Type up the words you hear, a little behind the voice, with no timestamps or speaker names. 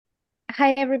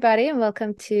Hi, everybody, and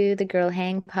welcome to the Girl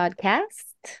Hang podcast.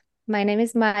 My name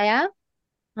is Maya,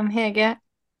 I'm Hege.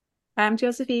 I'm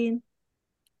Josephine.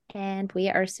 and we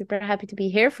are super happy to be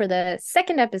here for the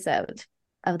second episode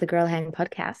of the Girl Hang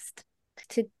podcast.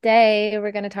 Today,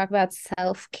 we're going to talk about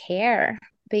self care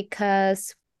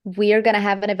because we are going to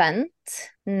have an event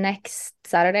next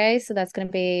Saturday. So that's going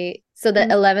to be the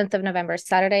Mm. 11th of November,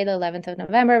 Saturday, the 11th of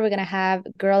November. We're going to have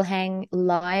Girl Hang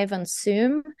live on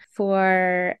Zoom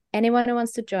for anyone who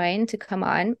wants to join to come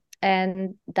on.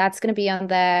 And that's going to be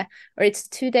it's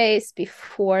 2 days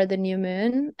before the new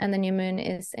moon, and the new moon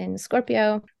is in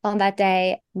Scorpio on that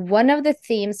day. One of the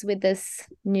themes with this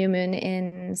new moon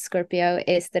in Scorpio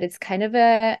is that it's kind of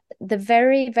the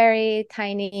very, very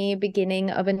tiny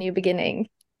beginning of a new beginning.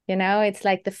 It's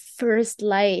like the first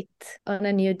light on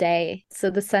a new day. So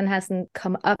the sun hasn't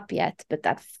come up yet, but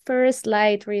that first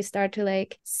light where you start to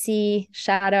like see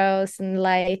shadows and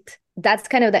light, that's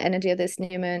kind of the energy of this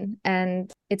new moon. And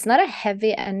it's not a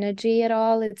heavy energy at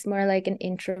all. It's more like an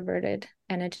introverted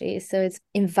energy. So it's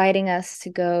inviting us to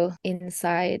go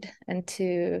inside and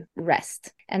to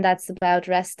rest. And that's about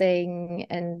resting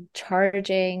and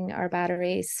charging our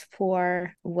batteries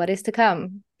for what is to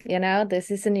come.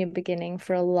 This is a new beginning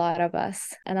for a lot of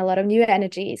us, and a lot of new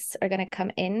energies are going to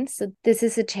come in. So, this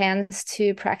is a chance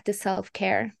to practice self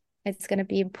care. It's going to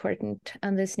be important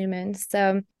on this new moon.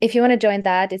 So, if you want to join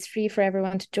that, it's free for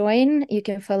everyone to join. You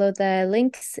can follow the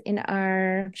links in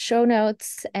our show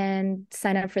notes and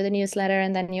sign up for the newsletter,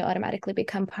 and then you automatically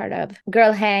become part of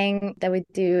Girl Hang that we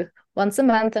do once a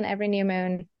month on every new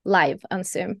moon live on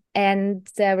Zoom. And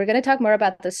we're going to talk more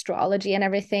about the astrology and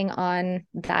everything on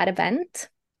that event.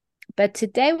 But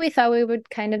today we thought we would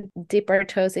kind of dip our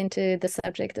toes into the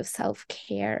subject of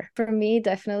self-care. For me,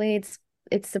 definitely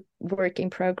it's a work in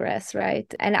progress,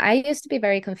 right? And I used to be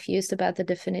very confused about the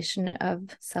definition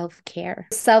of self-care.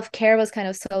 Self-care was kind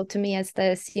of sold to me as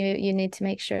this you need to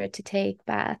make sure to take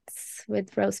baths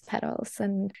with rose petals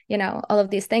and all of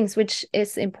these things, which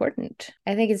is important.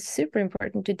 I think it's super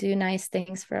important to do nice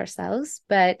things for ourselves,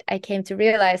 but I came to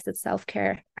realize that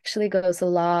self-care actually goes a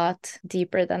lot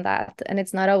deeper than that. And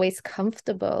it's not always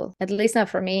comfortable, at least not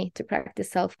for me, to practice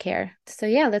self care. So,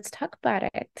 yeah, let's talk about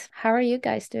it. How are you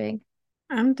guys doing?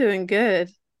 I'm doing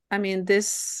good. I mean,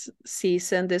 this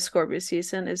Scorpio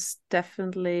season is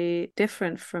definitely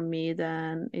different for me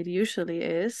than it usually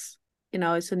is.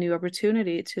 It's a new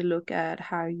opportunity to look at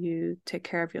how you take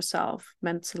care of yourself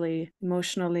mentally,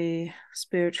 emotionally,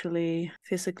 spiritually,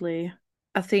 physically.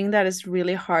 A thing that is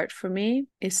really hard for me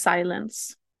is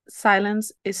silence.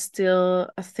 Silence is still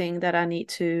a thing that I need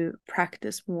to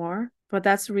practice more, but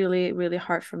that's really, really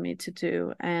hard for me to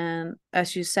do. And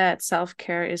as you said, self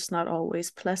care is not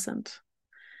always pleasant.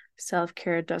 Self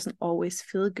care doesn't always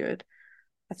feel good.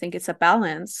 I think it's a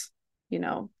balance.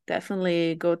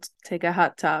 Definitely take a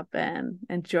hot tub and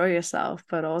enjoy yourself,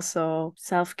 but also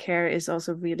self care is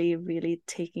also really, really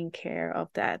taking care of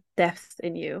that depth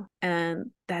in you.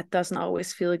 And that doesn't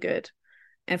always feel good.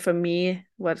 And for me,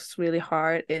 what's really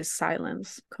hard is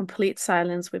silence, complete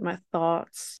silence with my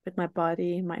thoughts, with my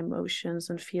body, my emotions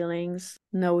and feelings,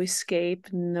 no escape,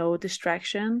 no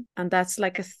distraction. And that's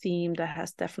like a theme that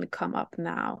has definitely come up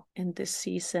now in this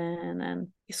season and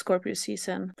Scorpio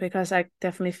season, because I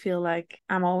definitely feel like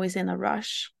I'm always in a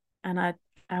rush and I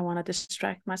want to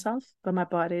distract myself, but my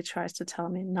body tries to tell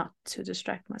me not to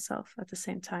distract myself at the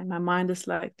same time. My mind is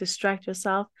like, distract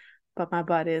yourself, but my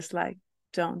body is like,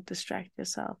 don't distract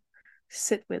yourself.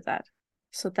 Sit with that.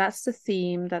 So that's the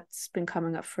theme that's been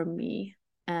coming up for me.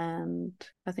 And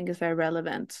I think it's very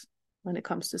relevant when it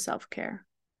comes to self care.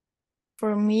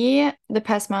 For me, the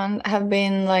past month have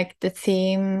been like the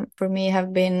theme for me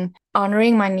have been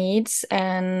honoring my needs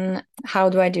and how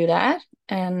do I do that?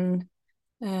 And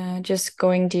just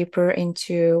going deeper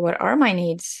into what are my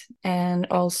needs and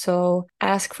also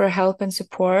ask for help and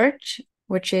support,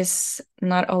 which is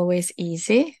not always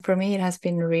easy. For me, it has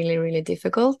been really, really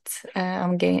difficult.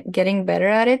 I'm getting better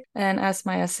at it. And as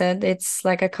Maya said, it's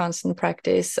like a constant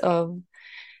practice of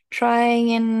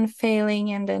trying and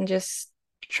failing and then just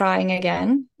trying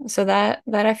again. So that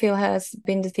I feel has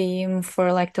been the theme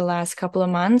for like the last couple of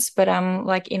months, but I'm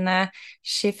like in a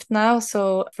shift now.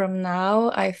 So from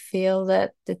now I feel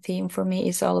that the theme for me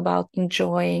is all about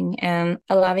enjoying and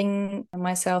allowing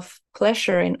myself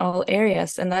pleasure in all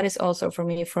areas. And that is also for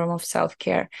me a form of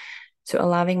self-care, to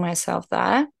allowing myself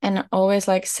that. And always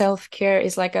like self-care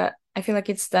is like I feel like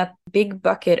it's that big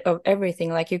bucket of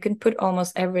everything. Like you can put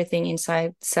almost everything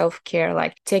inside self-care,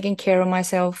 like taking care of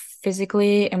myself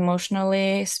physically,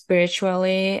 emotionally,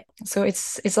 spiritually. So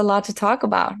it's a lot to talk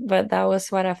about, but that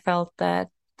was what I felt that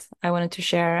I wanted to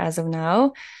share as of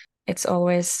now. it's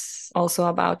always also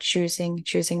about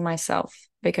choosing myself,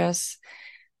 because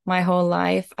my whole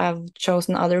life I've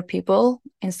chosen other people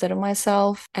instead of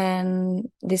myself, and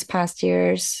these past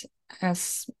years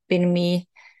has been me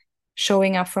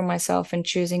showing up for myself and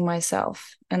choosing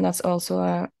myself, and that's also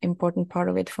an important part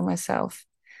of it for myself.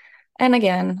 And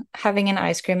again, having an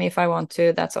ice cream if I want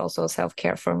to, that's also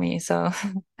self-care for me. So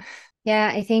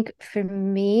Yeah, I think for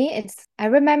me, I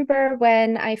remember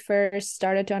when I first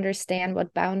started to understand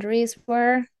what boundaries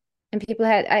were, and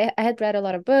I had read a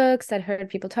lot of books, I'd heard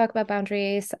people talk about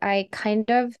boundaries. I kind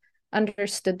of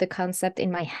understood the concept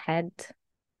in my head,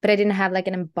 but I didn't have like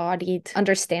an embodied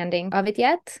understanding of it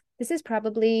yet. This is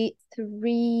probably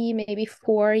 3, maybe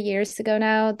 4 years ago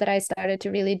now that I started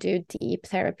to really do deep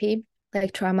therapy,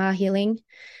 like trauma healing.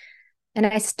 And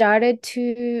I started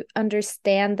to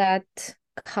understand that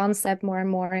concept more and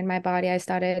more in my body. I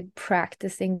started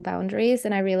practicing boundaries,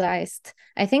 and I realized,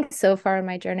 I think so far in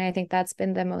my journey, I think that's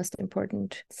been the most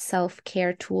important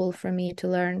self-care tool for me to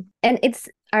learn. And it's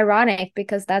ironic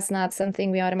because that's not something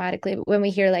we automatically, when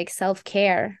we hear like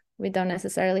self-care, we don't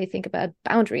necessarily think about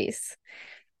boundaries.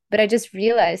 But I just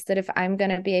realized that if I'm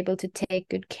going to be able to take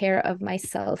good care of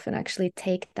myself and actually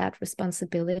take that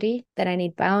responsibility, then I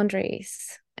need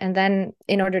boundaries. And then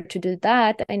in order to do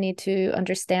that, I need to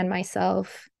understand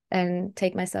myself and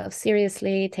take myself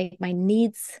seriously, take my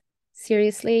needs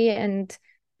seriously, and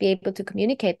be able to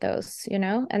communicate those, you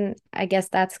know? And I guess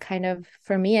that's kind of,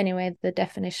 for me anyway, the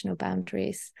definition of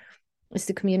boundaries is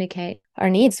to communicate our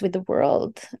needs with the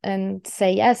world and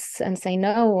say yes and say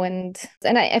no. And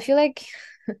I feel like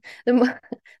the more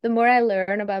the more I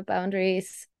learn about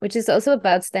boundaries, which is also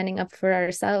about standing up for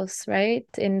ourselves, right?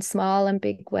 In small and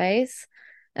big ways.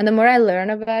 And the more I learn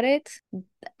about it,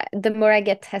 the more I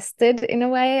get tested in a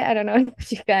way. I don't know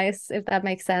if that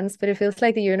makes sense, but it feels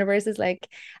like the universe is like,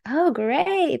 oh,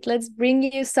 great, let's bring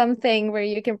you something where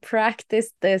you can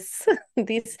practice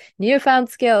these newfound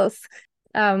skills.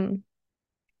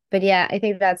 But yeah, I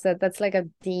think that's like a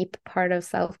deep part of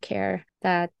self-care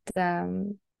that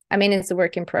I mean, it's a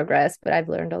work in progress, but I've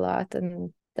learned a lot,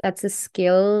 and that's a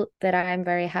skill that I'm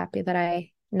very happy that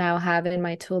I now have in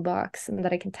my toolbox and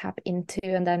that I can tap into.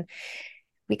 And then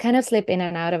we kind of slip in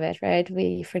and out of it, right?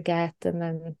 We forget and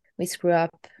then we screw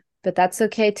up, but that's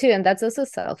okay too. And that's also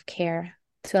self-care,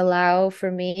 to allow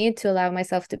for me to allow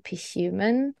myself to be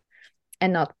human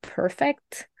and not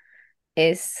perfect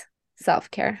is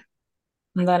self-care.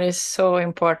 that is so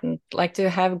important, like to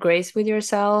have grace with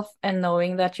yourself and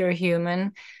knowing that you're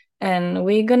human and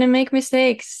we're gonna make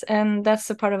mistakes, and that's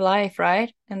a part of life,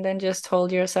 right? And then just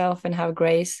hold yourself and have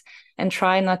grace and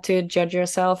try not to judge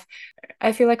yourself.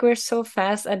 I feel like we're so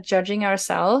fast at judging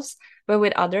ourselves, but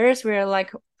with others we're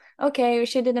like, okay,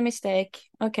 she did a mistake,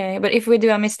 okay. But if we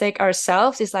do a mistake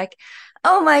ourselves, it's like,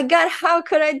 oh my god, how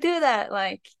could I do that?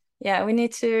 Like, yeah, we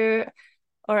need to,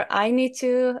 or I need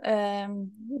to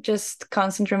just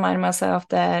constantly remind myself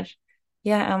that,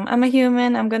 yeah, I'm a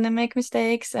human, I'm gonna make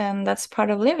mistakes, and that's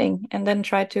part of living, and then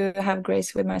try to have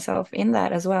grace with myself in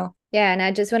that as well. Yeah, and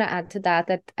I just want to add to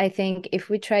that I think if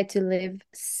we try to live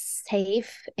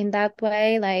safe in that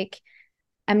way, like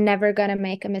I'm never gonna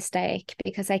make a mistake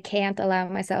because I can't allow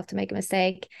myself to make a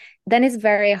mistake, then it's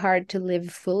very hard to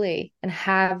live fully and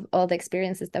have all the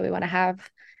experiences that we want to have.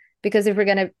 Because if we're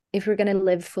gonna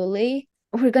live fully,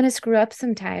 we're gonna screw up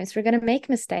sometimes. We're gonna make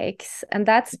mistakes. And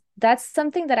that's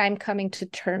something that I'm coming to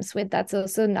terms with. That's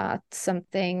also not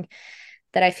something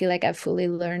that I feel like I've fully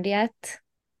learned yet.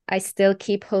 I still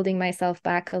keep holding myself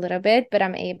back a little bit, but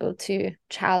I'm able to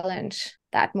challenge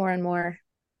that more and more.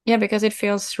 Yeah, because it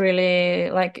feels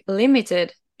really like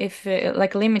limited, if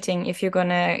like limiting if you're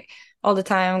gonna all the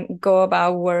time go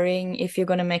about worrying if you're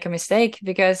gonna make a mistake,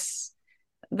 because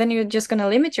then you're just gonna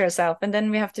limit yourself, and then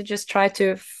we have to just try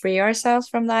to free ourselves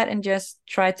from that and just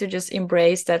try to just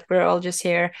embrace that we're all just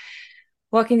here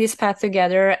walking this path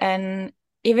together. And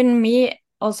even me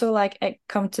also, like, I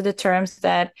come to the terms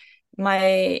that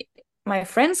my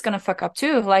friend's gonna fuck up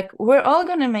too. Like, we're all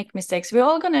gonna make mistakes, we're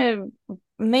all gonna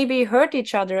maybe hurt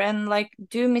each other and like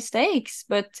do mistakes,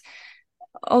 but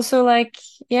also like,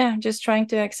 yeah, just trying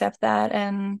to accept that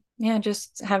and yeah,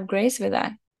 just have grace with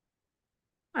that.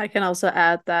 I can also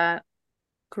add that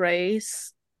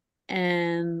grace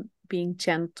and being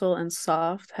gentle and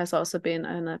soft has also been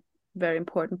a very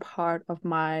important part of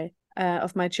my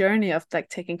journey of like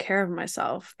taking care of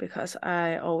myself, because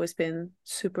I always been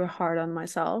super hard on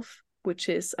myself, which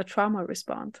is a trauma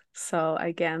response. So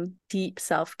again, deep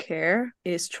self-care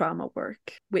is trauma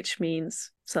work, which means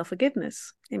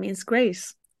self-forgiveness. It means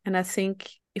grace. And I think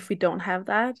if we don't have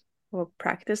that, or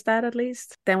practice that at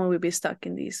least, then we would be stuck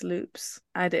in these loops.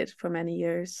 I did for many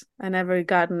years. I never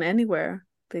gotten anywhere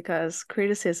because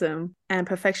criticism and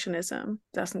perfectionism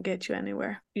doesn't get you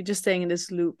anywhere. You're just staying in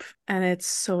this loop and it's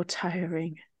so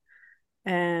tiring.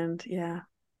 And yeah,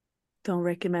 don't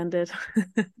recommend it.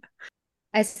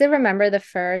 I still remember the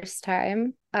first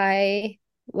time I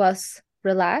was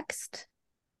relaxed.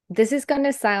 This is going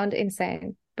to sound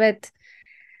insane, but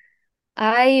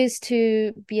I used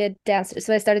to be a dancer.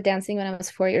 So I started dancing when I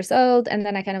was 4 years old. And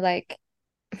then I kind of like,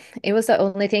 it was the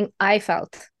only thing I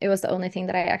felt. It was the only thing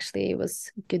that I actually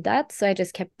was good at. So I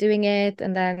just kept doing it.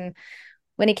 And then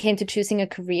when it came to choosing a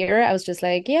career, I was just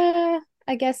like, yeah,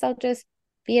 I guess I'll just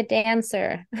be a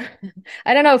dancer.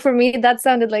 I don't know. For me, that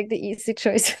sounded like the easy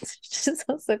choice. It's just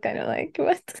also kind of like,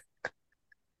 what?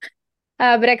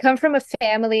 But I come from a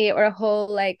family or a whole,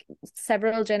 like,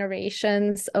 several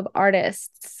generations of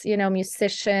artists, you know,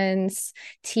 musicians,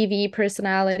 TV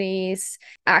personalities,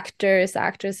 actors,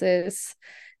 actresses,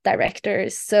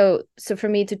 directors. So for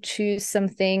me to choose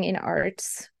something in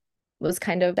arts was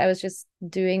kind of, I was just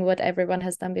doing what everyone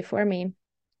has done before me.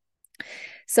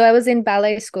 So I was in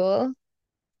ballet school.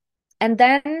 And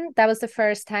then that was the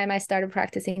first time I started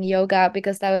practicing yoga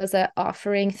because that was an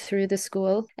offering through the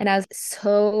school. And I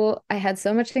had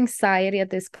so much anxiety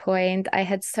at this point. I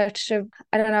had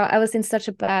I don't know, I was in such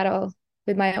a battle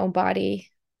with my own body,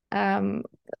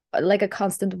 like a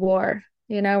constant war,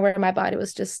 you know, where my body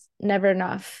was just never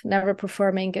enough, never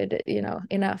performing good, you know,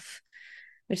 enough,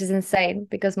 which is insane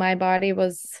because my body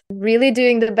was really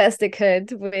doing the best it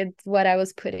could with what I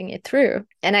was putting it through.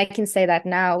 And I can say that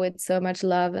now with so much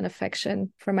love and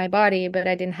affection for my body, but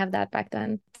I didn't have that back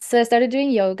then. So I started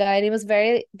doing yoga, and it was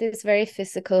this very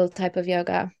physical type of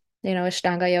yoga, you know,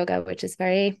 Ashtanga yoga, which is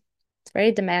it's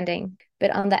very demanding.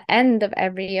 But on the end of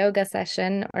every yoga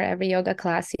session or every yoga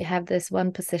class, you have this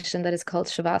one position that is called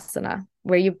Shavasana,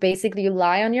 where you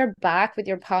lie on your back with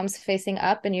your palms facing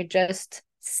up and you're just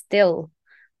still.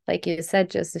 Like you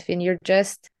said, Josephine,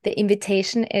 the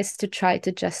invitation is to try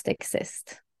to just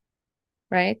exist,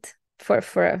 right?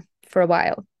 For a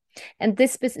while. And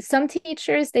some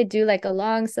teachers, they do like a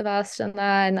long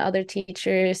savasana, and other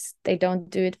teachers, they don't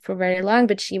do it for very long,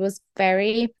 but she was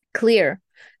very clear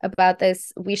about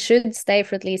this. We should stay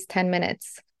for at least 10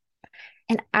 minutes.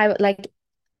 And I would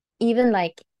even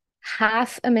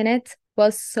half a minute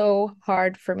was so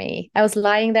hard for me. I was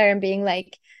lying there and being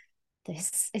like,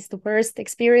 this is the worst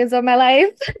experience of my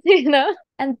life, you know?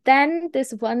 And then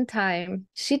this one time,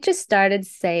 she just started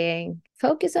saying,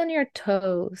 focus on your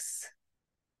toes.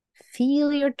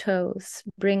 Feel your toes.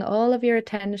 Bring all of your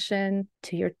attention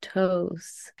to your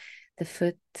toes, the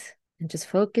foot, and just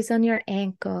focus on your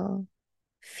ankle.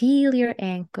 Feel your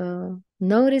ankle.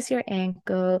 Notice your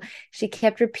ankle. She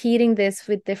kept repeating this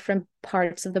with different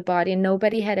parts of the body.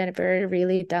 Nobody had ever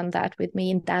really done that with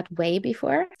me in that way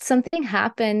before. Something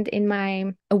happened in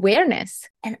my awareness.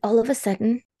 And all of a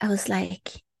sudden, I was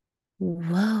like,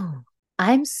 whoa,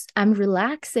 I'm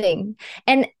relaxing.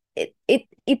 And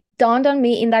it dawned on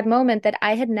me in that moment that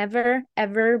I had never,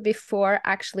 ever before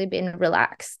actually been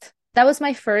relaxed. That was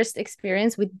my first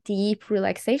experience with deep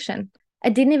relaxation. I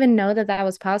didn't even know that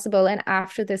was possible. And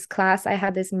after this class, I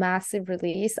had this massive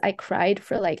release. I cried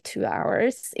for like 2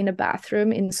 hours in a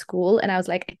bathroom in school. And I was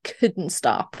like, I couldn't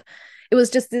stop. It was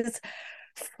just this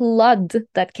flood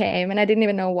that came, and I didn't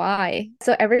even know why.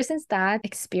 So ever since that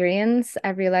experience, I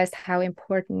realized how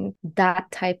important that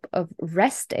type of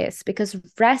rest is. Because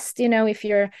rest, you know, if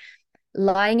you're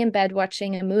lying in bed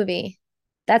watching a movie,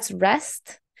 that's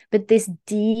rest. But this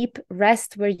deep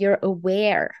rest where you're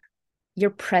aware, you're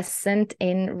present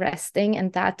in resting,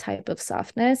 and that type of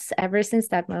softness, ever since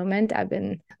that moment, I've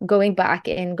been going back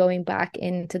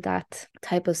into that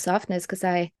type of softness because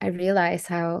I realize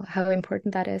how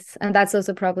important that is. And that's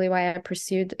also probably why I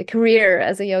pursued a career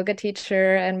as a yoga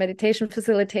teacher and meditation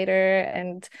facilitator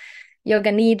and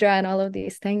yoga nidra and all of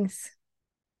these things.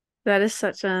 That is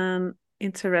such an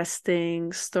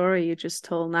interesting story you just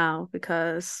told now,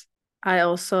 because I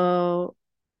also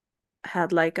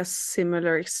had like a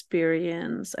similar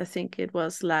experience. I think it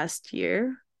was last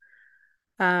year.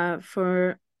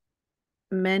 For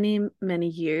many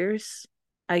years,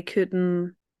 I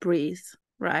couldn't breathe,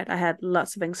 right? I had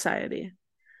lots of anxiety.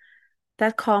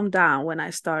 That calmed down when I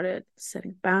started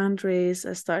setting boundaries.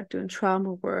 I started doing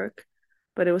trauma work,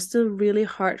 but it was still really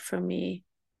hard for me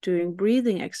doing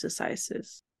breathing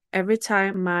exercises. Every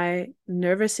time my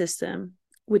nervous system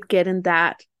would get in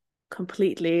that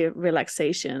completely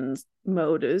relaxation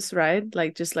modus, right?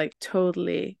 Like just like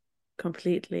totally,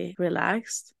 completely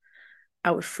relaxed,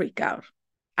 I would freak out.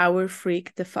 I would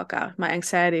freak the fuck out. My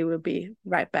anxiety would be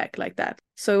right back like that.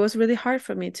 So it was really hard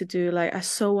for me to do. Like, I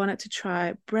so wanted to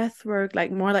try breath work,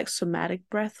 like more like somatic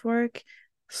breath work,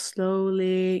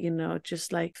 slowly,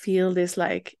 just like feel this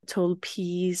like total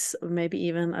peace, or maybe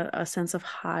even a sense of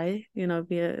high,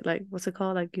 like, what's it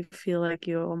called? Like, you feel like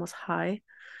you're almost high.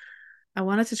 I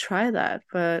wanted to try that,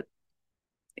 but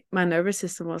my nervous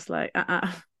system was like,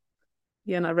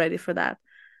 you're not ready for that.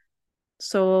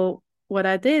 So what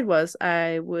I did was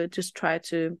I would just try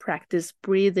to practice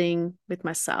breathing with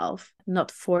myself,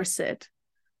 not force it.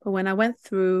 But when I went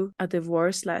through a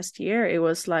divorce last year, it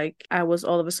was like I was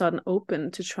all of a sudden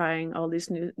open to trying all these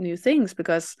new things,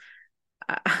 because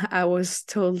I was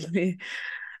totally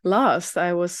lost.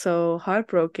 I was so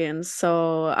heartbroken.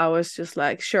 So I was just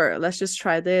like, sure, let's just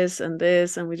try this, and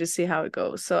we just see how it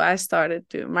goes. So I started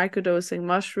doing microdosing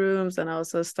mushrooms, and I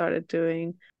also started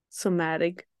doing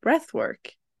somatic breath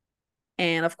work.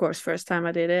 And of course, first time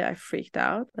I did it, I freaked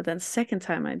out. But then second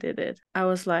time I did it, I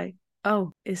was like,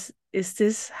 oh, is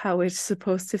this how it's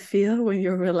supposed to feel when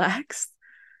you're relaxed?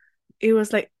 It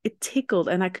was like, it tickled,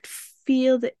 and I could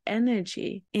feel the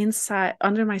energy inside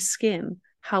under my skin,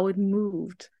 how it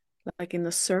moved like in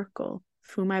a circle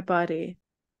through my body.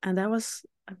 And that was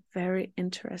a very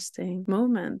interesting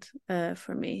moment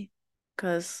for me,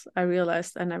 because I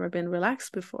realized I'd never been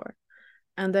relaxed before.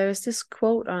 And there's this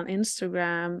quote on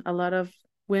Instagram a lot of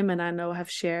women I know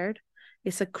have shared.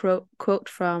 It's a quote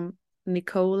from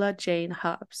Nicola Jane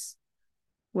Hobbs,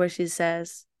 where she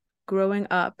says, "Growing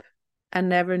up, I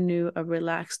never knew a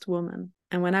relaxed woman."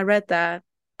 And when I read that,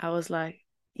 I was like,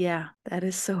 yeah, that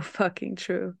is so fucking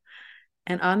true.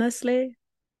 And honestly,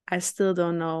 I still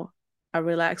don't know a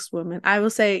relaxed woman. I will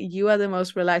say you are the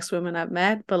most relaxed woman I've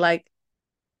met, but like,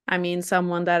 I mean,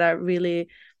 someone that I really,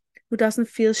 who doesn't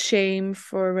feel shame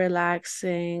for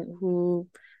relaxing, who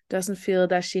doesn't feel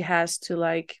that she has to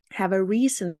like have a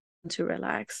reason to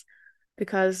relax,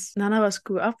 because none of us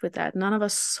grew up with that. None of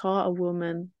us saw a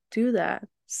woman do that.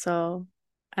 So,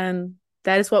 and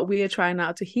that is what we are trying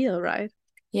now to heal, right?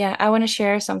 Yeah, I want to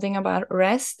share something about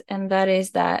rest, and that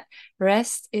is that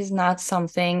rest is not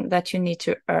something that you need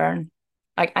to earn.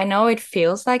 Like, I know it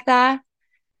feels like that,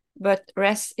 but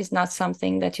rest is not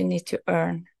something that you need to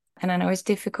earn. And I know it's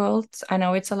difficult. I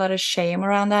know it's a lot of shame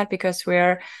around that, because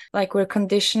we're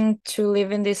conditioned to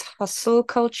live in this hustle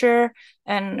culture,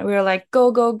 and we're like,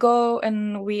 go, go, go.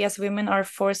 And we as women are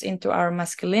forced into our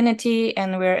masculinity,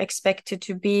 and we're expected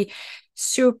to be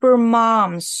super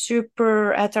moms,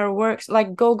 super at our works,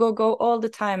 like go, go, go all the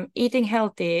time, eating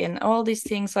healthy and all these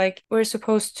things. Like, we're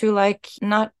supposed to like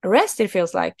not rest, it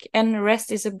feels like. And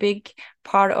rest is a big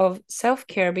part of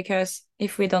self-care, because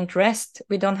if we don't rest,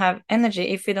 we don't have energy.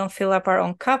 If we don't fill up our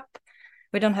own cup,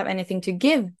 we don't have anything to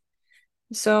give.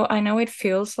 So I know it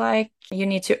feels like you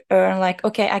need to earn, like,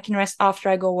 okay, I can rest after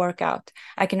I go work out.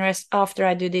 I can rest after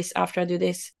I do this, after I do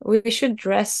this. We should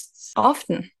rest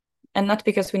often, and not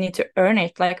because we need to earn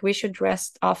it. Like, we should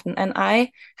rest often. And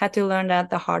I had to learn that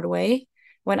the hard way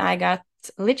when I got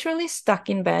literally stuck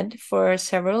in bed for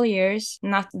several years,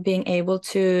 not being able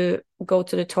to go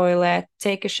to the toilet,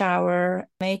 take a shower,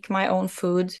 make my own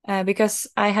food, because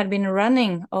I had been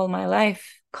running all my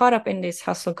life, caught up in this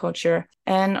hustle culture,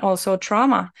 and also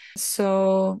trauma.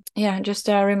 So yeah, just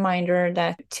a reminder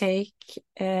that take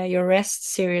your rest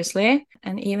seriously.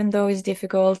 And even though it's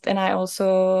difficult, and I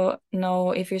also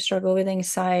know if you struggle with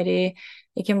anxiety,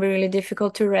 it can be really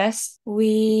difficult to rest.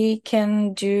 We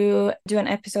can do an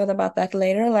episode about that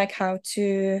later, like how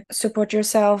to support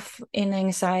yourself in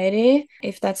anxiety.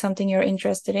 If that's something you're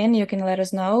interested in, you can let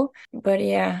us know. But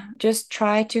yeah, just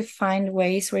try to find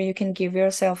ways where you can give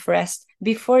yourself rest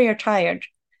before you're tired.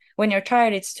 When you're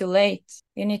tired, it's too late.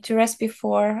 You need to rest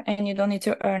before, and you don't need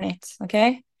to earn it,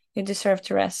 okay? You deserve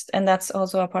to rest, and that's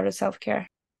also a part of self-care.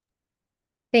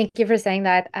 Thank you for saying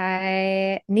that.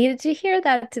 I needed to hear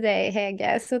that today, I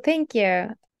guess. So thank you.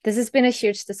 This has been a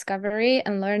huge discovery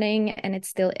and learning, and it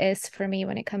still is for me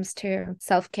when it comes to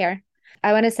self-care.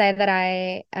 I want to say that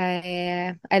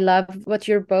I love what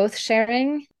you're both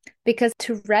sharing, because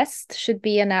to rest should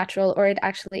be a natural, or it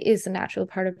actually is a natural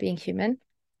part of being human.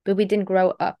 But we didn't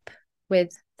grow up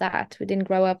with that. We didn't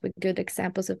grow up with good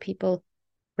examples of people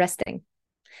resting.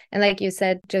 And like you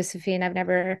said, Josephine,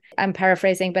 I'm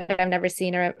paraphrasing, but I've never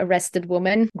seen a arrested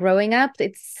woman growing up.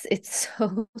 It's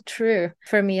so true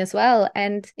for me as well.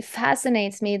 And it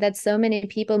fascinates me that so many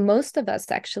people, most of us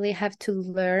actually, have to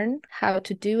learn how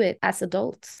to do it as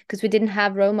adults, because we didn't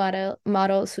have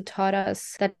models who taught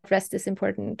us that rest is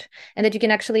important, and that you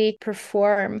can actually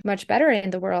perform much better in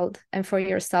the world and for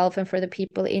yourself and for the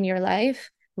people in your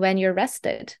life when you're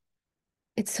rested.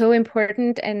 It's so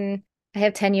important. And I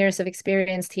have 10 years of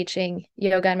experience teaching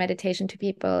yoga and meditation to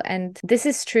people. And this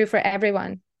is true for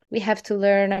everyone. We have to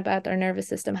learn about our nervous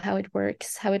system, how it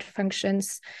works, how it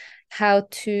functions, how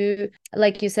to,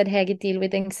 like you said, Hege, deal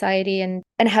with anxiety and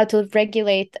how to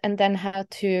regulate, and then how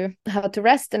to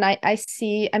rest. And I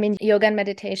see, I mean, yoga and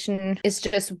meditation is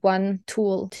just one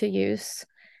tool to use.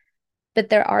 But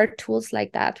there are tools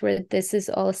like that where this is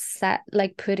all set,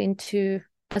 like put into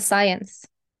a science,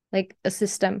 like a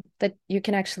system that you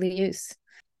can actually use.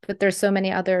 But there's so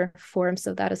many other forms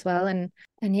of that as well. And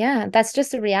yeah, that's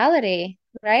just a reality,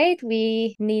 right?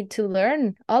 We need to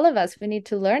learn, all of us, we need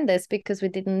to learn this because we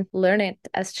didn't learn it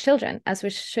as children as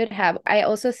we should have. I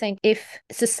also think if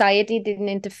society didn't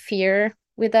interfere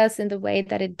with us in the way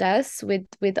that it does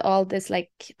with all this like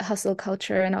hustle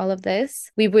culture and all of this,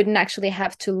 we wouldn't actually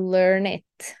have to learn it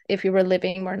if we were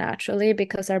living more naturally,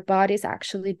 because our bodies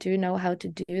actually do know how to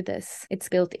do this. It's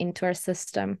built into our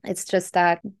system. It's just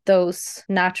that those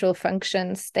natural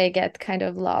functions, they get kind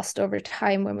of lost over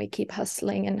time when we keep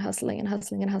hustling and hustling and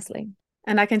hustling and hustling.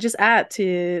 And I can just add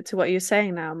to what you're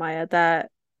saying now, Maja,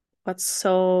 that what's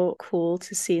so cool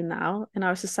to see now in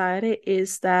our society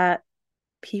is that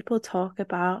people talk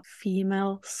about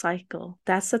female cycle.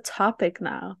 That's a topic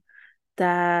now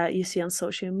that you see on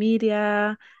social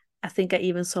media. I think I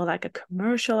even saw like a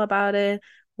commercial about it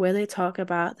where they talk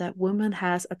about that woman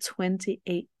has a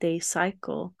 28-day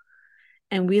cycle.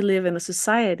 And we live in a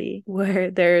society where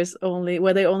they're only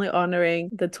honoring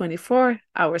the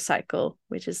 24-hour cycle,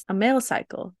 which is a male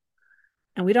cycle.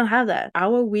 And we don't have that.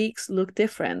 Our weeks look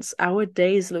different. Our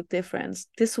days look different.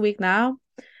 This week now,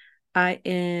 I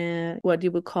am what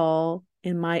you would call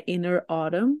in my inner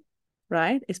autumn,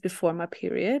 right? It's before my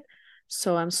period.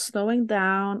 So I'm slowing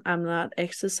down. I'm not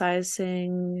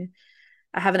exercising.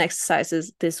 I haven't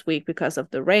exercised this week because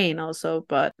of the rain also,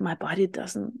 but my body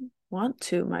doesn't want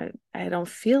to. I don't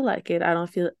feel like it. I don't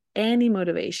feel any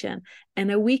motivation. And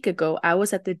a week ago, I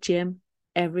was at the gym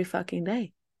every fucking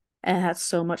day and had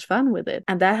so much fun with it.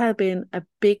 And that had been a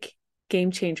big game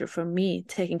changer for me,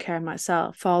 taking care of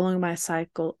myself, following my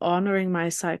cycle, honoring my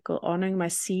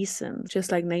season,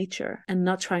 just like nature, and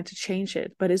not trying to change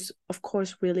it. But it's, of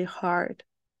course, really hard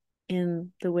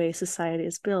in the way society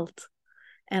is built.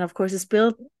 And of course, it's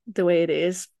built the way it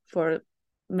is for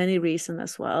many reasons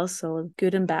as well. So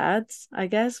good and bad, I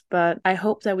guess. But I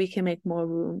hope that we can make more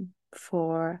room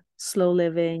for slow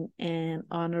living and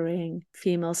honoring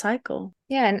female cycle.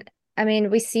 Yeah, and I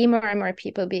mean, we see more and more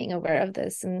people being aware of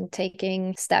this and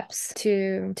taking steps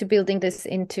to building this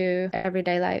into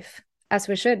everyday life, as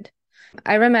we should.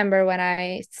 I remember when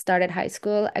I started high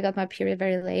school, I got my period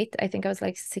very late. I think I was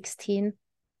like 16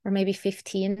 or maybe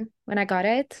 15 when I got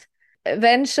it.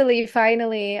 Eventually,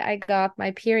 finally, I got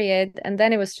my period, and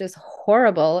then it was just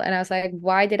horrible. And I was like,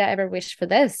 why did I ever wish for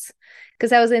this?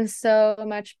 Because I was in so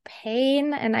much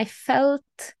pain and I felt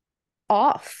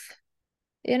off.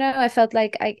 You know, I felt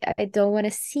like I don't want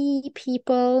to see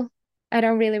people. I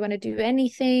don't really want to do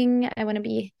anything. I want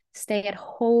to stay at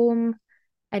home.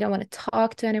 I don't want to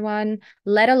talk to anyone,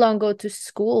 let alone go to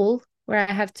school where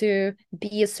I have to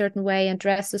be a certain way and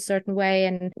dress a certain way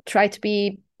and try to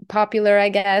be popular, I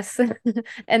guess,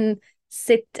 and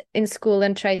sit in school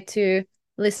and try to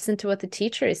listen to what the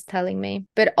teacher is telling me.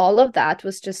 But all of that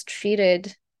was just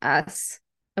treated as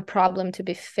a problem to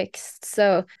be fixed.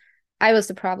 So I was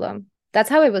the problem. That's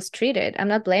how it was treated. I'm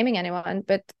not blaming anyone,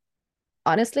 but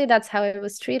honestly, that's how it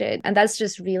was treated. And that's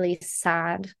just really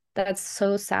sad. That's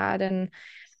so sad. And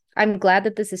I'm glad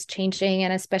that this is changing.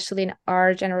 And especially in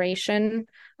our generation,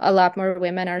 a lot more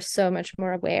women are so much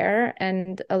more aware,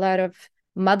 and a lot of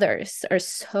mothers are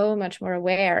so much more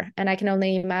aware. And I can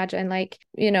only imagine, like,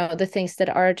 you know, the things that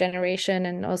our generation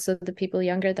and also the people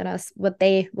younger than us, what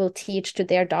they will teach to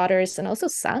their daughters and also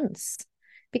sons.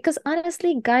 Because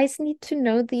honestly, guys need to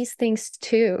know these things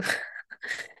too.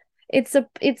 It's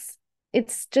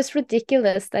just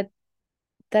ridiculous that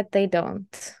they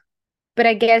don't. But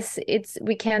I guess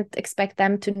we can't expect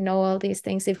them to know all these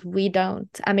things if we don't.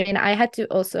 I mean, I had to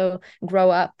also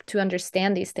grow up to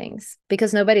understand these things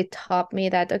because nobody taught me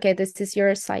that, okay, this is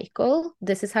your cycle.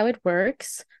 This is how it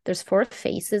works. There's 4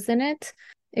 phases in it.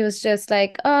 It was just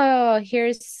like, oh,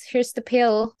 here's the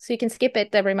pill, so you can skip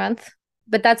it every month.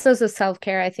 But that's also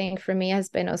self-care, I think, for me, has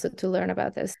been also to learn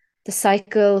about this. The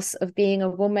cycles of being a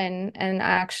woman and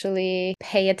actually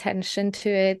pay attention to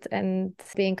it and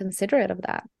being considerate of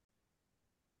that.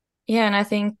 Yeah, and I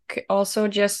think also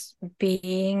just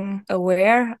being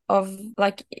aware of,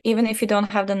 like, even if you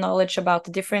don't have the knowledge about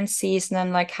the different seasons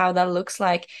and like how that looks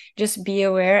like, just be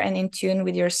aware and in tune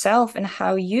with yourself and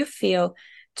how you feel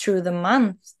through the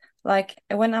month. Like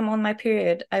when I'm on my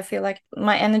period, I feel like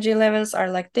my energy levels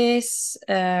are like this.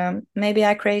 Maybe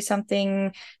I crave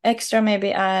something extra.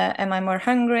 Maybe am I more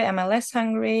hungry? Am I less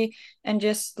hungry? And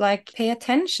just like pay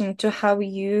attention to how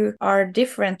you are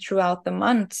different throughout the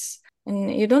months.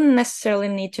 And you don't necessarily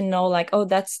need to know like, oh,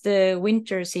 that's the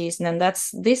winter season and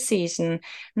that's this season.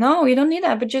 No, you don't need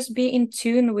that, but just be in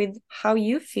tune with how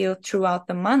you feel throughout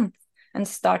the month and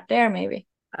start there maybe.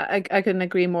 I couldn't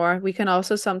agree more. We can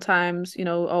also sometimes,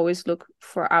 always look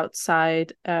for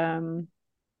outside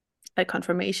like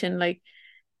confirmation, like,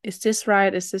 is this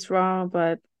right? Is this wrong?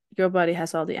 But your body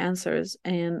has all the answers.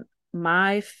 And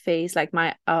my face, like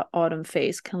my autumn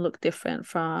phase, can look different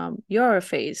from your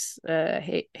face,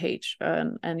 H,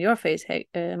 and your face,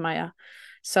 Maya.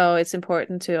 So it's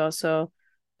important to also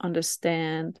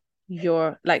understand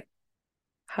your, like,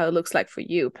 how it looks like for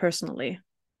you personally,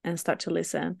 and start to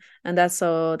listen. And that's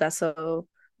so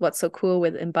what's so cool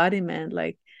with embodiment,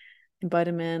 like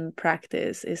embodiment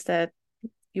practice, is that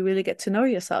you really get to know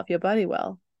yourself, your body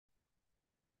well.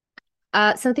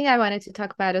 Something I wanted to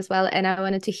talk about as well, and I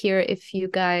wanted to hear if you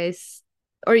guys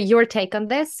or your take on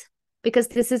this, because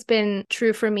this has been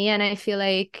true for me. And I feel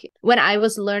like when I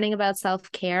was learning about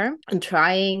self-care and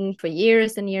trying for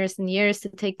years and years and years to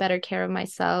take better care of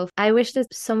myself, I wish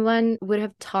that someone would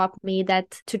have taught me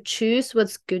that to choose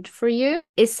what's good for you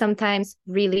is sometimes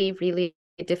really, really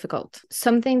difficult.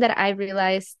 Something that I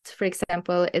realized, for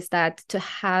example, is that to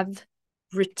have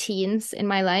routines in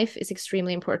my life is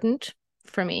extremely important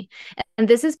for me. And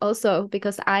this is also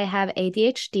because I have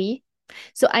ADHD.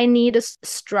 So I need a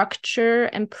structure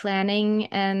and planning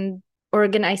and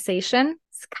organization.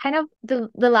 It's kind of the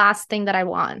last thing that I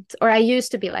want, or I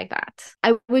used to be like that.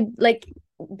 I would like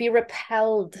be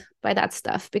repelled by that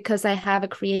stuff because I have a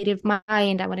creative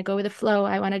mind. I want to go with the flow.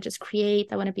 I want to just create.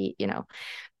 I want to be,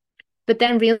 But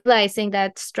then realizing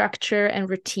that structure and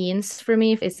routines for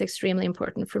me is extremely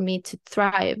important for me to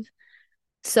thrive.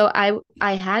 So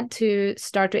I had to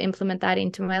start to implement that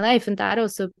into my life. And that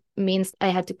also means I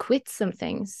had to quit some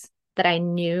things that I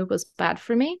knew was bad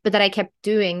for me, but that I kept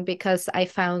doing because I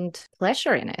found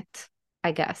pleasure in it,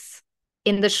 I guess,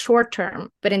 in the short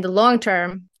term. But in the long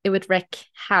term, it would wreak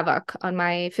havoc on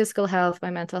my physical health,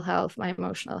 my mental health, my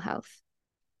emotional health.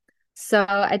 So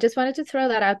I just wanted to throw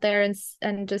that out there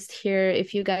and just hear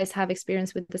if you guys have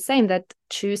experience with the same, that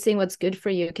choosing what's good for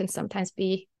you can sometimes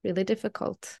be really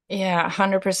difficult. Yeah,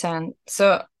 100%.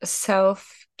 So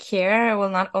self-care will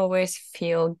not always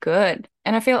feel good.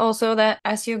 And I feel also that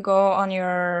as you go on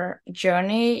your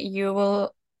journey, you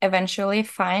will eventually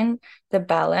find the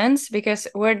balance, because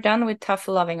we're done with tough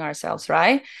loving ourselves,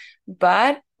 right?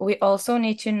 But we also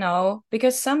need to know,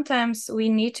 because sometimes we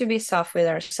need to be soft with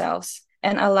ourselves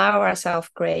and allow ourselves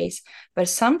grace. But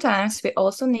sometimes we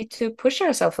also need to push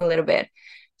ourselves a little bit.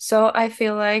 So I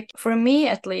feel like, for me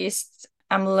at least,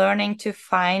 I'm learning to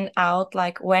find out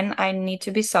like when I need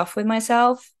to be soft with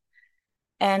myself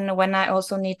and when I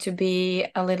also need to be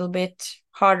a little bit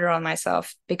harder on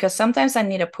myself, because sometimes I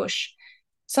need a push.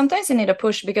 Sometimes I need a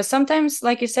push because sometimes,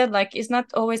 like you said, like it's not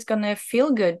always going to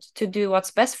feel good to do what's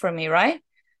best for me, right?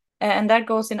 And that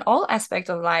goes in all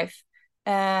aspects of life.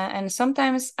 And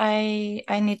sometimes I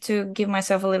need to give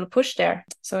myself a little push there.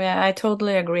 So yeah, I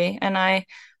totally agree. And I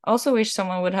also wish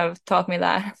someone would have taught me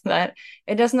that that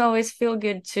it doesn't always feel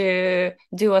good to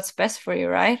do what's best for you,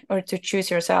 right? Or to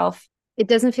choose yourself. It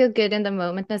doesn't feel good in the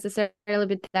moment necessarily,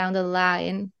 but down the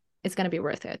line, it's going to be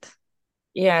worth it.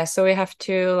 Yeah, so we have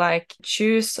to like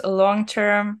choose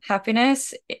long-term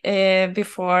happiness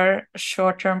before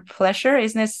short-term pleasure.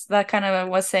 Isn't this that kind of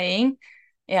was saying?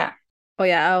 Yeah. Oh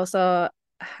yeah, I also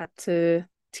had to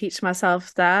teach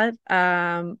myself that.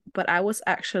 But I was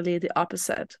actually the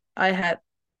opposite. I had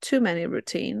too many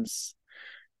routines.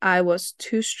 I was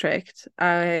too strict.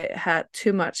 I had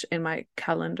too much in my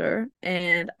calendar,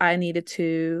 and I needed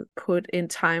to put in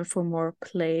time for more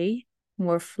play,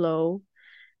 more flow,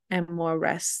 and more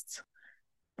rest.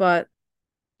 But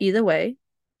either way,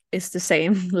 it's the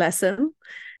same lesson.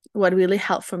 What really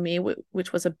helped for me,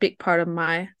 which was a big part of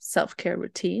my self-care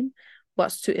routine,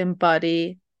 was to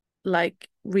embody, like,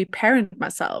 reparent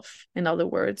myself, in other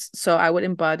words. So I would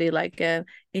embody like an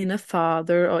inner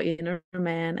father or inner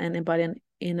man, and embody an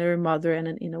inner mother and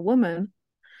an inner woman.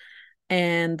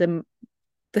 And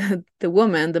the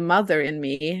woman, the mother in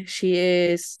me,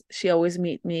 she always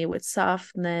meet me with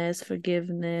softness,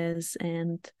 forgiveness,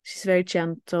 and she's very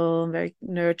gentle, very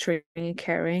nurturing and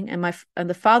caring. And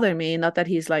the father in me, not that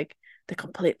he's like the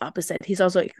complete opposite, he's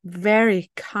also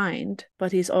very kind,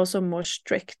 but he's also more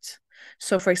strict.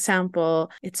 So for example,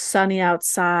 it's sunny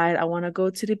outside, I want to go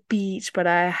to the beach, but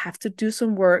I have to do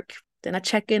some work. Then I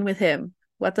check in with him.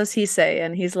 what does he say?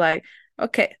 And he's like,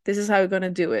 okay, this is how you're going to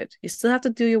do it. You still have to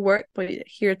do your work, but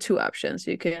here are two options.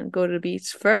 You can go to the beach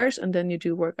first and then you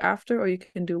do work after, or you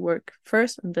can do work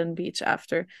first and then beach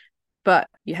after. But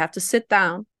you have to sit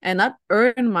down and not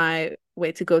earn my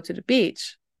way to go to the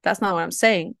beach. That's not what I'm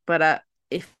saying. But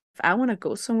if I want to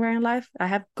go somewhere in life, I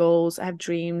have goals, I have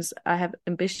dreams, I have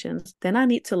ambitions, then I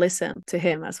need to listen to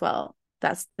him as well.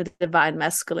 That's the divine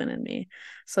masculine in me.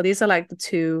 So these are like the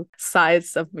two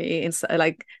sides of me.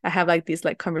 Like I have like these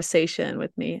like conversation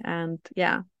with me. And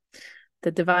yeah,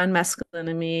 the divine masculine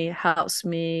in me helps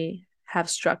me have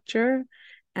structure,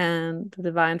 and the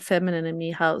divine feminine in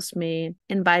me helps me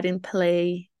invite in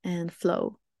play and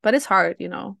flow. But it's hard, you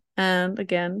know. And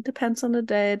again, depends on the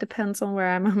day, depends on where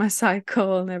I'm on my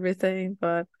cycle and everything,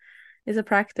 but it's a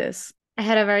practice. I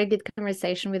had a very good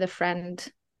conversation with a friend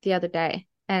the other day,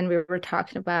 and we were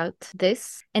talking about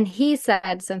this, and he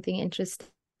said something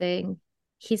interesting.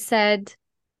 He said,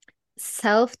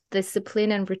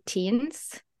 self-discipline and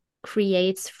routines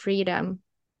creates freedom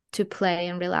to play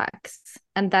and relax.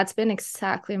 And that's been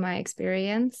exactly my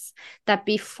experience. That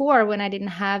before, when I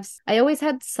always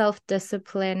had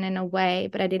self-discipline in a way,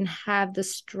 but I didn't have the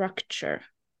structure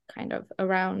kind of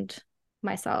around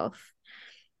myself.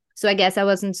 So I guess I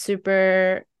wasn't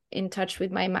super in touch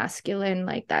with my masculine,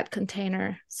 like that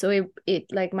container. So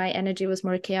it like my energy was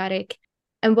more chaotic.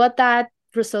 And what that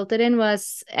resulted in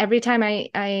was every time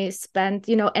I spent,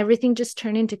 you know, everything just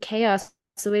turned into chaos.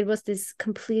 So it was this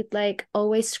complete, like,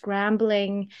 always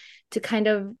scrambling to kind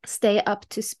of stay up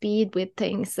to speed with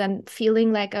things, and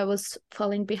feeling like I was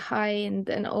falling behind,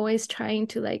 and always trying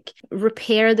to like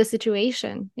repair the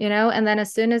situation, you know? And then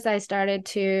as soon as I started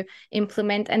to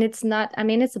implement, and it's not, I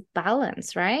mean, it's a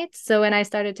balance, right? So when I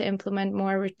started to implement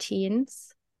more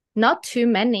routines, not too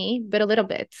many, but a little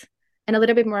bit, and a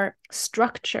little bit more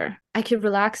structure, I could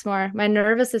relax more. My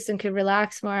nervous system could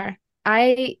relax more.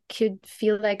 I could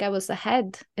feel like I was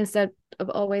ahead instead of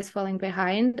always falling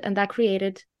behind. And that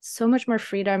created so much more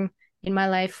freedom in my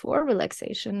life for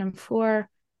relaxation and for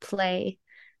play,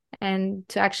 and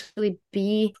to actually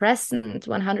be present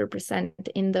 100%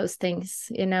 in those things,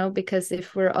 you know, because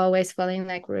if we're always feeling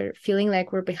like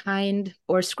we're behind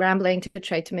or scrambling to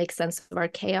try to make sense of our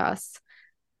chaos,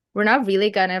 we're not really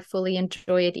gonna fully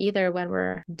enjoy it either when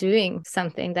we're doing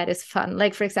something that is fun.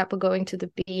 Like, for example, going to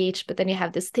the beach, but then you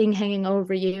have this thing hanging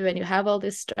over you and you have all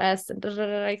this stress, and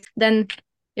then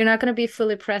you're not going to be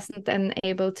fully present and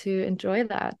able to enjoy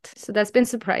that. So that's been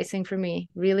surprising for me,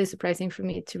 really surprising for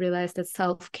me, to realize that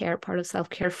self-care, part of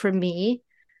self-care for me,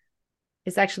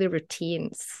 is actually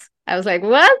routines. I was like,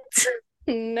 what?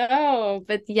 No,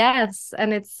 but yes.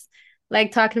 And it's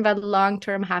like talking about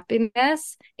long-term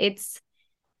happiness. It's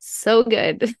so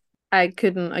good. I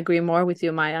couldn't agree more with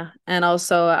you, Maja. And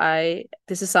also,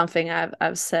 this is something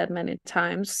I've said many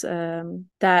times,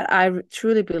 that I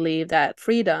truly believe that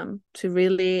freedom, to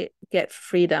really get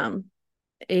freedom,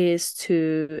 is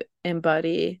to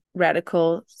embody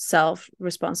radical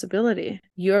self-responsibility.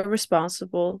 You're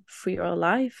responsible for your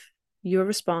life. You're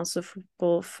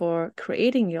responsible for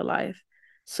creating your life.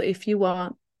 So if you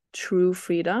want true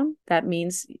freedom, that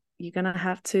means you're gonna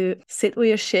have to sit with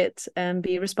your shit and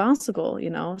be responsible,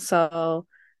 you know? So,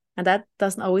 and that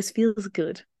doesn't always feel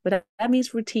good, but that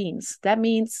means routines. That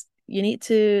means you need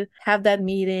to have that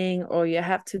meeting, or you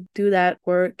have to do that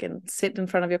work and sit in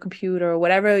front of your computer, or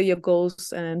whatever your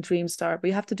goals and dreams are, but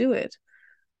you have to do it.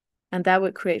 And that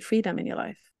would create freedom in your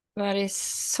life. That is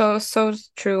so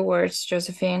true words,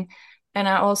 Josephine. And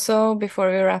I also, before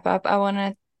we wrap up, I want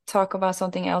to talk about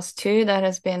something else too that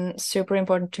has been super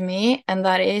important to me, and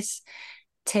that is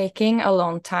taking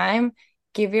alone time.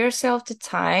 Give yourself the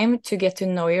time to get to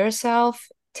know yourself.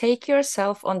 Take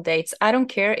yourself on dates. I don't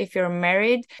care if you're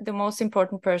married, the most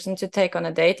important person to take on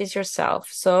a date is yourself.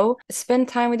 So spend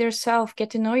time with yourself,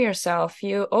 get to know yourself.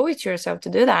 You owe it to yourself to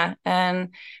do that. And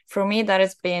for me, that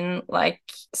has been like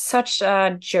such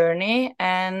a journey.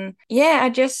 And yeah, I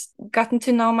just gotten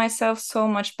to know myself so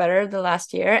much better the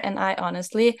last year. And I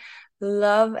honestly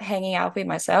love hanging out with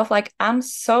myself. Like, I'm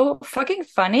so fucking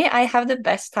funny. I have the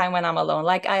best time when I'm alone.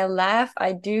 Like, I laugh,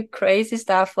 I do crazy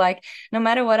stuff. Like, no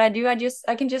matter what I do, I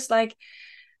can just like,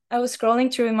 I was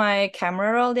scrolling through my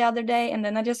camera roll the other day, and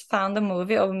then I just found a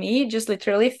movie of me just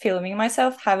literally filming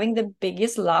myself having the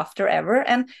biggest laughter ever.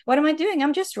 And what am I doing?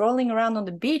 I'm just rolling around on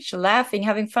the beach, laughing,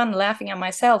 having fun, laughing at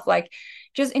myself, like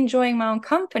just enjoying my own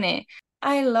company.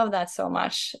 I love that so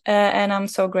much. And I'm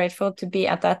so grateful to be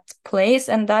at that place.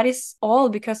 And that is all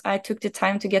because I took the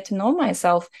time to get to know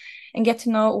myself and get to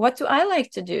know, what do I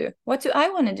like to do? What do I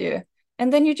want to do?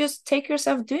 And then you just take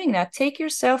yourself doing that. Take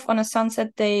yourself on a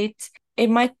sunset date. it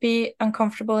might be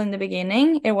uncomfortable in the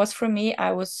beginning. It was for me.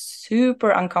 I was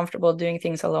super uncomfortable doing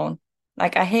things alone.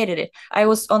 Like I hated it. I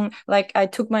was on like I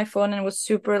took my phone and was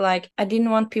super like I didn't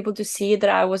want people to see that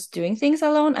I was doing things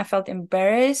alone. I felt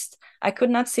embarrassed. I could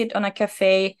not sit on a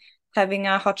cafe having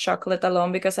a hot chocolate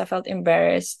alone because I felt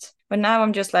embarrassed. But now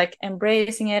I'm just like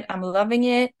embracing it. I'm loving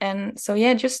it. And so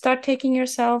yeah, just start taking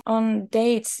yourself on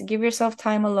dates. Give yourself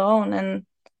time alone and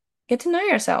get to know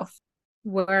yourself.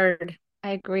 Word.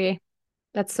 I agree.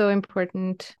 That's so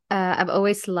important. I've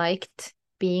always liked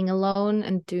being alone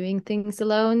and doing things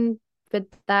alone, but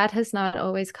that has not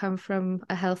always come from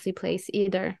a healthy place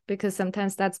either, because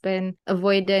sometimes that's been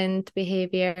avoidant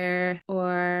behavior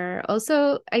or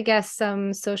also, I guess,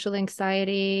 some social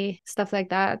anxiety, stuff like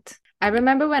that. I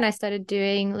remember when I started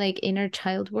doing like inner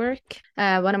child work,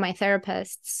 one of my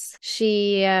therapists,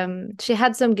 she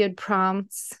had some good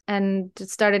prompts and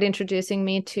started introducing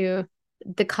me to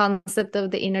the concept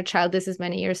of the inner child. This is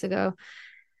many years ago.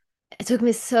 It took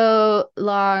me so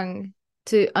long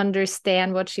to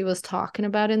understand what she was talking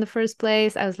about in the first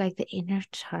place. I was like, the inner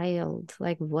child,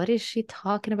 like, what is she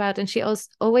talking about? And she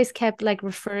always kept like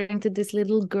referring to this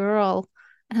little girl.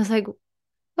 And I was like,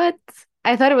 what?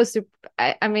 I thought it was super.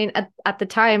 I mean, at the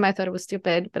time, I thought it was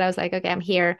stupid, but I was like, okay, I'm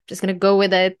here. I'm just going to go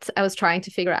with it. I was trying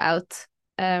to figure out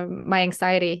my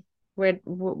anxiety,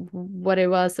 what it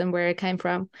was and where it came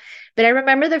from. But I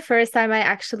remember the first time I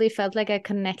actually felt like I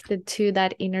connected to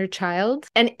that inner child,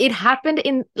 and it happened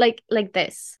in like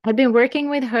this. I'd been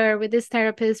working with her, with this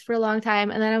therapist, for a long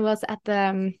time, and then I was at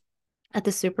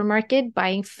the supermarket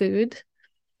buying food,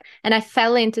 and I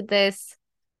fell into this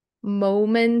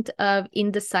moment of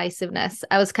indecisiveness.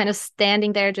 I was kind of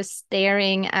standing there just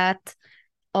staring at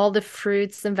all the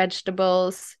fruits and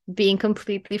vegetables, being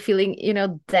completely feeling,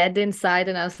 dead inside.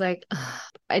 And I was like, ugh,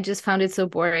 I just found it so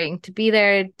boring to be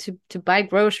there to buy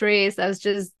groceries. I was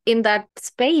just in that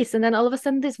space. And then all of a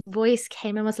sudden this voice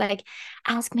came and was like,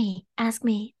 ask me, ask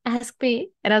me, ask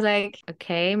me. And I was like,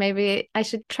 okay, maybe I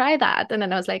should try that. And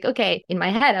then I was like, okay, in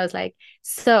my head, I was like,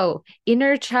 so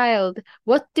inner child,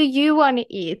 what do you want to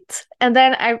eat? And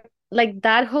then I like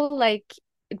that whole like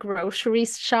grocery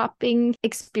shopping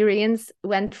experience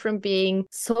went from being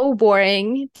so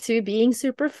boring to being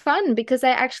super fun, because I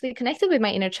actually connected with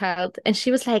my inner child, and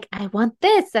she was like, I want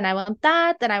this and I want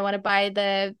that and I want to buy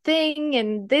the thing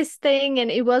and this thing. And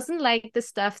it wasn't like the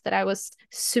stuff that I was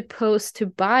supposed to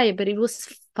buy, but it was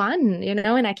fun,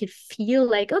 and I could feel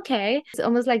like, okay, it's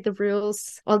almost like the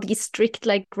rules, all these strict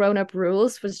like grown-up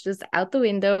rules was just out the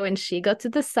window, and she got to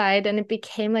decide, and it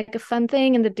became like a fun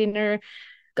thing. And the dinner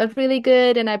got really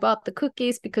good, and I bought the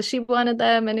cookies because she wanted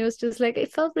them, and it was just like,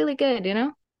 it felt really good.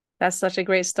 That's such a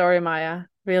great story, Maja.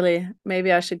 Really,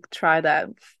 maybe I should try that.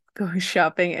 Going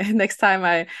shopping next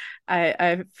time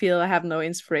I feel I have no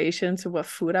inspiration to what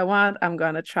food I want, I'm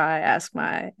gonna try ask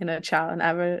my inner child. And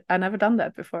I never done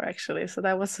that before, actually, so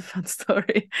that was a fun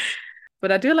story.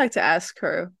 But I do like to ask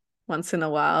her once in a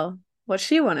while what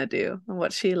she want to do and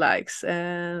what she likes,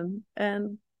 and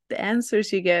the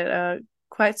answers you get are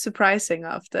quite surprising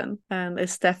often, and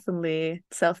it's definitely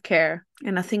self-care.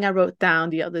 And a thing I wrote down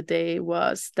the other day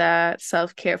was that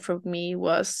self-care for me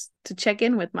was to check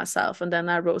in with myself, and then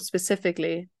I wrote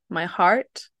specifically my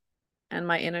heart and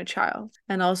my inner child.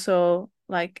 And also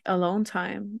like alone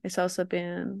time, it's also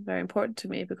been very important to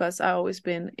me because I've always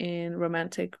been in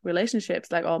romantic relationships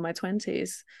like all my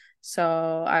 20s,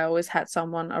 so I always had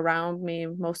someone around me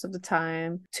most of the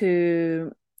time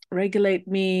to regulate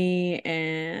me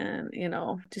and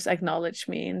just acknowledge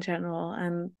me in general.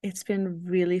 And it's been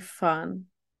really fun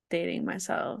dating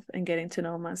myself and getting to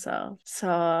know myself.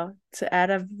 So to add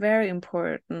a very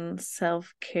important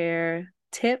self-care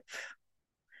tip: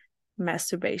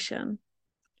 masturbation.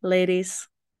 Ladies,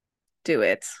 do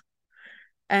it.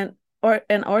 And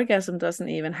an orgasm doesn't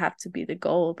even have to be the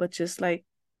goal, but just like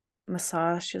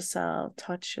massage yourself,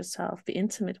 touch yourself, be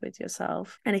intimate with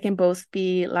yourself. And it can both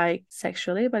be like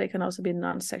sexually, but it can also be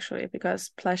non-sexually,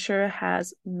 because pleasure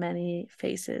has many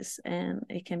faces and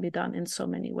it can be done in so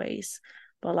many ways.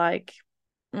 But like,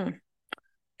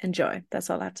 enjoy. That's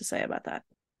all I have to say about that.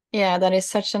 Yeah, that is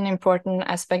such an important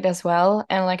aspect as well.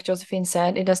 And like Josephine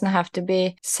said, it doesn't have to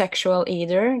be sexual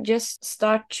either. Just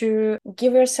start to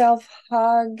give yourself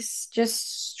hugs,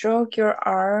 just stroke your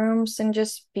arms and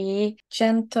just be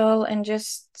gentle and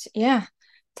just, yeah,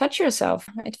 touch yourself.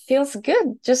 It feels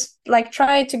good. Just like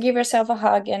try to give yourself a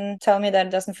hug and tell me that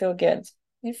it doesn't feel good.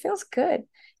 It feels good.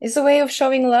 It's a way of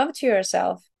showing love to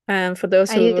yourself. And for those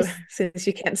who, since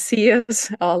you can't see us,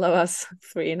 all of us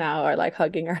three now are like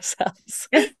hugging ourselves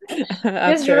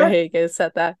after Hege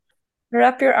said that.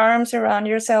 Wrap your arms around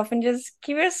yourself and just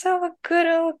give yourself a good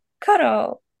old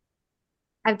cuddle.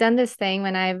 I've done this thing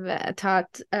when I've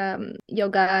taught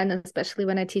yoga, and especially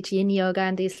when I teach yin yoga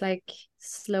and these like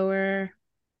slower,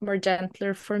 more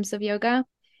gentler forms of yoga.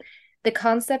 The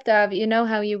concept of, you know,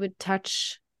 how you would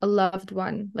touch a loved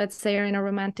one. Let's say you're in a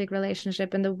romantic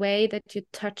relationship, and the way that you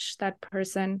touch that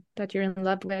person that you're in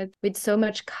love with so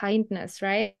much kindness,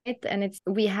 right? And it's,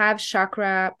 we have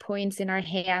chakra points in our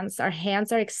hands. Our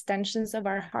hands are extensions of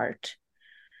our heart.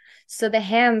 So the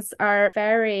hands are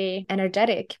very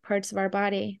energetic parts of our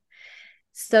body.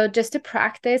 So just to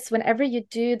practice, whenever you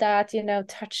do that, you know,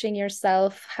 touching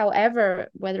yourself, however,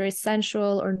 whether it's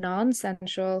sensual or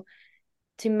non-sensual,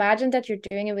 to imagine that you're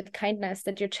doing it with kindness,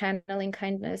 that you're channeling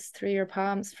kindness through your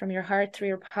palms, from your heart through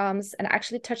your palms, and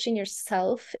actually touching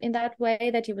yourself in that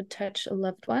way that you would touch a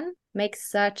loved one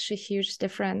makes such a huge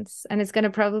difference. And it's going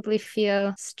to probably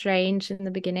feel strange in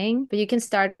the beginning, but you can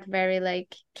start very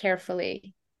like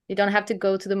carefully. You don't have to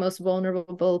go to the most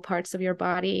vulnerable parts of your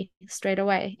body straight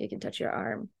away. You can touch your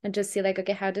arm and just see like,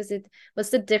 okay, how does it,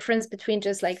 what's the difference between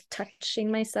just like touching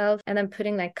myself and then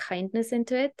putting like kindness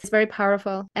into it? It's very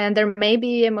powerful. And there may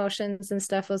be emotions and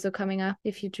stuff also coming up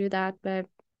if you do that, but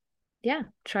yeah,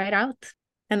 try it out.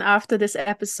 And after this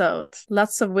episode,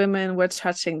 lots of women were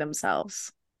touching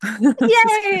themselves.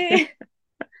 Yay!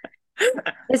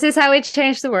 This is how we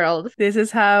change the world. This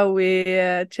is how we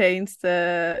change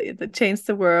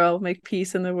the world, make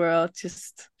peace in the world.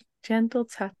 Just gentle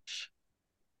touch.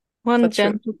 One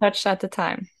gentle touch at a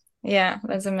time. Yeah,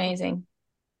 that's amazing.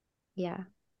 Yeah.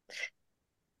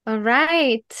 All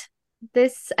right.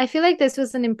 I feel like this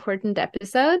was an important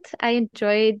episode. I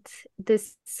enjoyed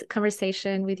this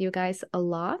conversation with you guys a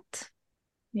lot.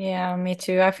 Yeah, me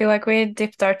too. I feel like we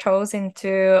dipped our toes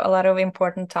into a lot of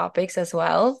important topics as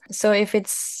well. So if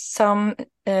it's some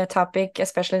topic,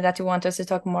 especially that you want us to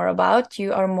talk more about,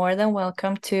 you are more than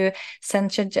welcome to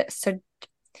send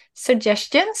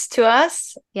suggestions to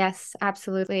us. Yes,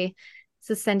 absolutely.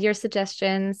 So send your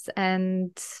suggestions.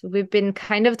 And we've been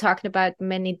kind of talking about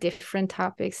many different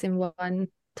topics in one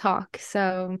talk.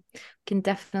 So we can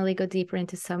definitely go deeper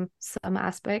into some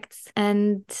aspects.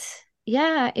 And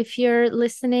yeah, if you're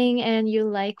listening and you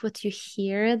like what you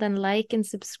hear, then like and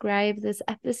subscribe this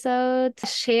episode.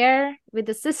 Share with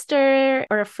a sister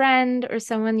or a friend or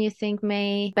someone you think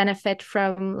may benefit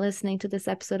from listening to this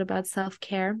episode about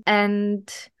self-care. And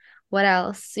what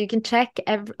else? You can check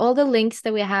all the links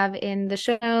that we have in the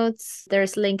show notes.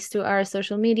 There's links to our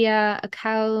social media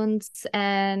accounts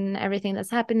and everything that's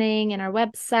happening in our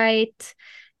website.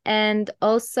 And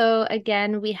also,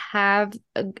 again, we have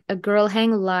a Girl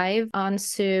Hang live on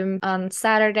Zoom on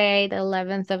Saturday, the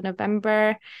 11th of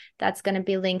November. That's going to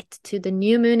be linked to the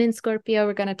new moon in Scorpio.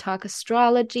 We're going to talk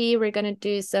astrology. We're going to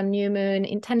do some new moon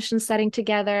intention setting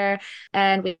together.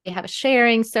 And we have a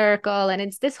sharing circle. And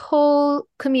it's this whole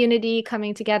community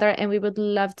coming together. And we would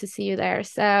love to see you there.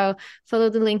 So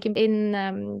follow the link in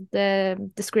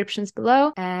the descriptions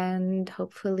below. And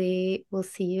hopefully we'll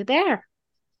see you there.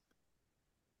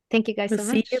 Thank you guys so much.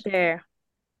 See you there.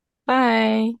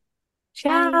 Bye.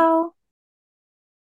 Ciao.